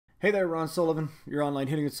Hey there, Ron Sullivan, your online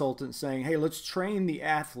hitting consultant, saying, hey, let's train the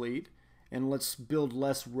athlete and let's build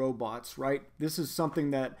less robots, right? This is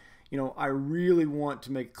something that, I really want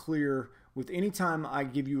to make clear with any time I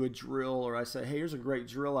give you a drill or I say, hey, here's a great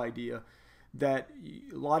drill idea, that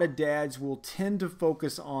a lot of dads will tend to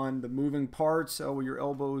focus on the moving parts. Oh, well, your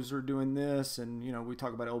elbows are doing this, and we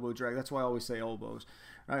talk about elbow drag. That's why I always say elbows,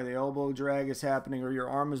 right? The elbow drag is happening or your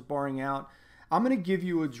arm is barring out. I'm going to give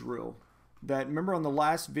you a drill that, remember on the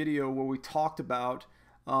last video where we talked about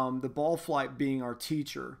the ball flight being our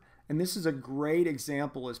teacher. And this is a great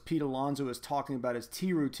example as Pete Alonso is talking about his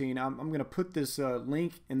tee routine. I'm going to put this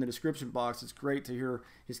link in the description box. It's great to hear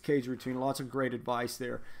his cage routine. Lots of great advice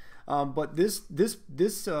there. But this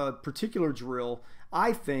particular drill,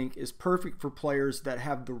 I think, is perfect for players that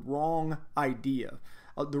have the wrong idea,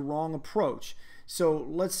 the wrong approach. So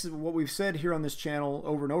what we've said here on this channel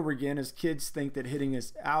over and over again is kids think that hitting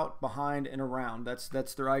is out, behind, and around.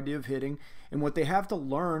 That's their idea of hitting. And what they have to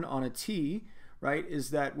learn on a tee, right, is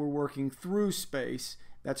that we're working through space.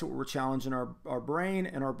 That's what we're challenging our brain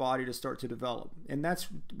and our body to start to develop. And that's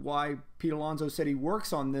why Pete Alonso said he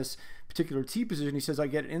works on this particular tee position. He says, I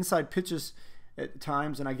get inside pitches at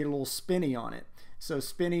times and I get a little spinny on it. So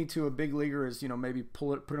spinny to a big leaguer is, maybe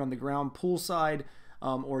put it on the ground poolside,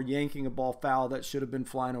 or yanking a ball foul that should have been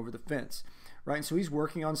flying over the fence, right? And so he's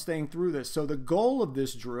working on staying through this. So the goal of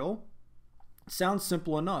this drill sounds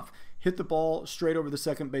simple enough. Hit the ball straight over the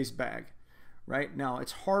second base bag, right? Now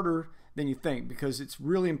it's harder than you think because it's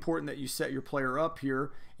really important that you set your player up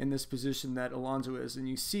here in this position that Alonso is. And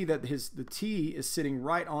you see that the tee is sitting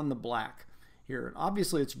right on the black here. And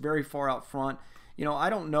obviously it's very far out front. I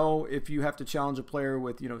don't know if you have to challenge a player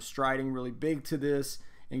with, striding really big to this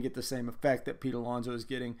and get the same effect that Pete Alonso is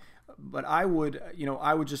getting. But I would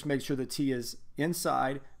just make sure the tee is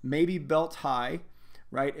inside, maybe belt high,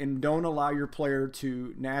 right? And don't allow your player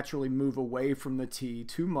to naturally move away from the tee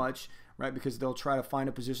too much, right? Because they'll try to find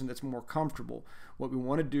a position that's more comfortable. What we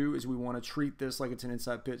want to do is we want to treat this like it's an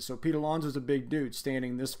inside pitch. So Pete Alonso's a big dude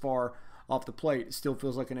standing this far off the plate. It still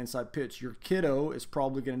feels like an inside pitch. Your kiddo is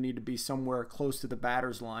probably going to need to be somewhere close to the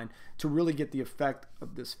batter's line to really get the effect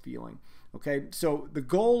of this feeling. Okay, so the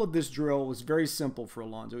goal of this drill was very simple for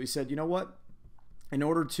Alonso. He said, you know what? In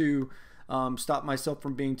order to stop myself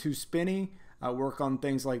from being too spinny, I work on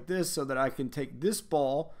things like this so that I can take this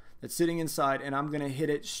ball that's sitting inside and I'm going to hit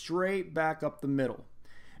it straight back up the middle.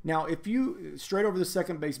 Now, straight over the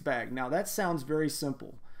second base bag. Now, that sounds very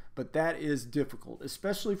simple, but that is difficult,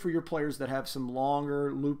 especially for your players that have some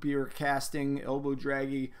longer, loopier, casting, elbow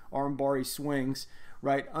draggy, arm barry swings,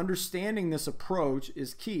 right? Understanding this approach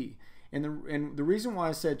is key. And the reason why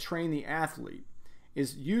I said train the athlete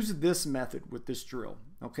is use this method with this drill,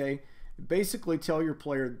 okay? Basically tell your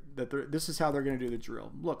player that this is how they're going to do the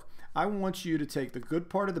drill. Look, I want you to take the good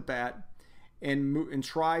part of the bat and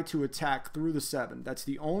try to attack through the 7. That's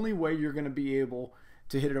the only way you're going to be able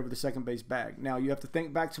to hit it over the second base bag. Now, you have to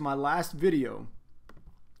think back to my last video,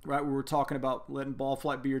 right, where we're talking about letting ball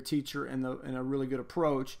flight be your teacher and a really good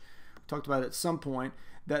approach. We talked about it at some point,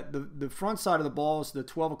 that the front side of the ball is the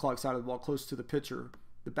 12 o'clock side of the ball close to the pitcher.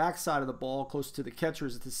 The back side of the ball close to the catcher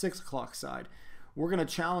is the 6 o'clock side. We're going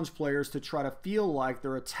to challenge players to try to feel like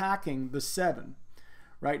they're attacking the 7.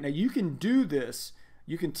 Right? Now you can do this.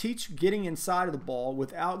 You can teach getting inside of the ball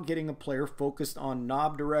without getting a player focused on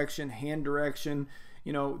knob direction, hand direction.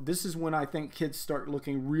 This is when I think kids start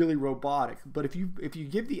looking really robotic. But if you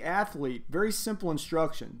give the athlete very simple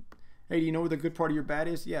instruction, hey, do you know where the good part of your bat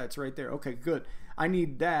is? Yeah, it's right there. Okay, good. I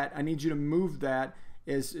need that. I need you to move that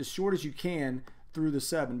as short as you can through the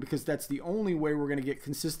 7 because that's the only way we're going to get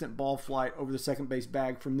consistent ball flight over the second base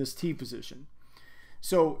bag from this tee position.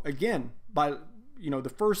 So again, by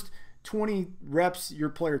the first 20 reps your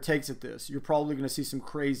player takes at this, you're probably going to see some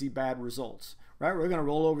crazy bad results, right? We're going to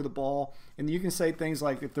roll over the ball, and you can say things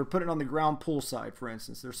like if they're putting it on the ground poolside, for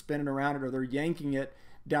instance, they're spinning around it or they're yanking it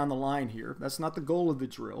down the line here. That's not the goal of the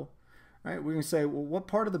drill, right? We can say, well, what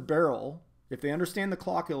part of the barrel, if they understand the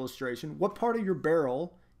clock illustration, what part of your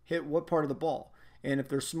barrel hit what part of the ball? And if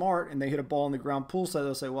they're smart and they hit a ball on the ground poolside,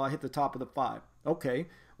 they'll say, well, I hit the top of the 5. Okay,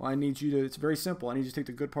 well, I need you to, it's very simple. I need you to take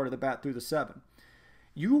the good part of the bat through the 7.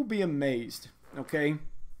 You will be amazed, okay,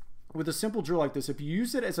 with a simple drill like this. If you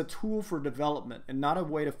use it as a tool for development and not a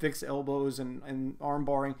way to fix elbows and arm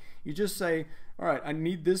barring, you just say, all right, I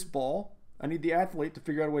need this ball. I need the athlete to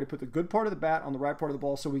figure out a way to put the good part of the bat on the right part of the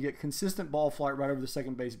ball so we get consistent ball flight right over the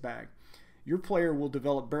second base bag. Your player will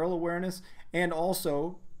develop barrel awareness, and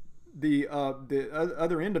also the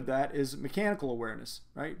other end of that is mechanical awareness,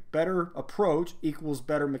 right? Better approach equals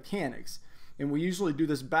better mechanics. And we usually do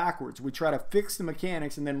this backwards. We try to fix the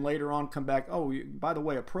mechanics and then later on come back, oh, by the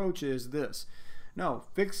way, approach is this. No,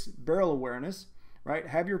 fix barrel awareness, right?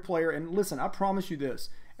 Have your player, and listen, I promise you this,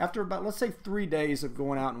 after about, let's say 3 days of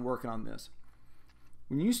going out and working on this,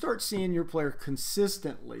 when you start seeing your player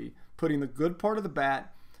consistently putting the good part of the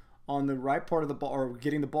bat on the right part of the ball, or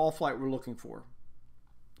getting the ball flight we're looking for,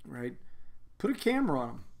 right? Put a camera on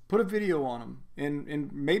them, put a video on them,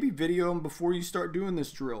 and maybe video them before you start doing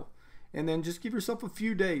this drill. And then just give yourself a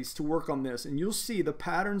few days to work on this, and you'll see the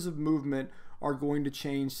patterns of movement are going to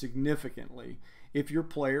change significantly if your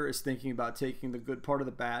player is thinking about taking the good part of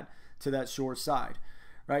the bat to that short side,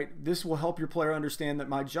 right? This will help your player understand that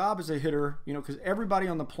my job as a hitter, you know, because everybody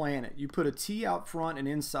on the planet, you put a tee out front and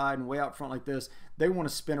inside and way out front like this, they want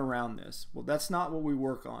to spin around this. Well, that's not what we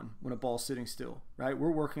work on when a ball's sitting still, right?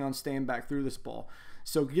 We're working on staying back through this ball.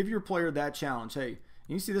 So give your player that challenge. Hey,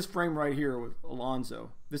 you see this frame right here with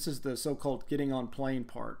Alonso. This is the so-called getting on plane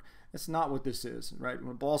part. That's not what this is, right?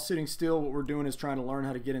 When a ball's sitting still, what we're doing is trying to learn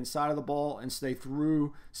how to get inside of the ball and stay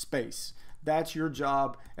through space. That's your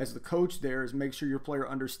job as the coach there, is make sure your player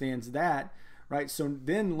understands that, right? So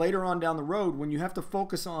then later on down the road, when you have to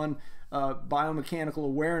focus on biomechanical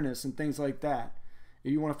awareness and things like that,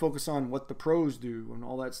 you want to focus on what the pros do and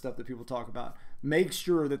all that stuff that people talk about. Make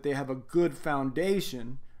sure that they have a good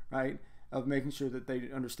foundation, right, of making sure that they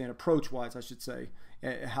understand approach-wise, I should say,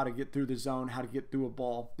 how to get through the zone, how to get through a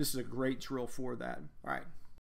ball. This is a great drill for that. All right.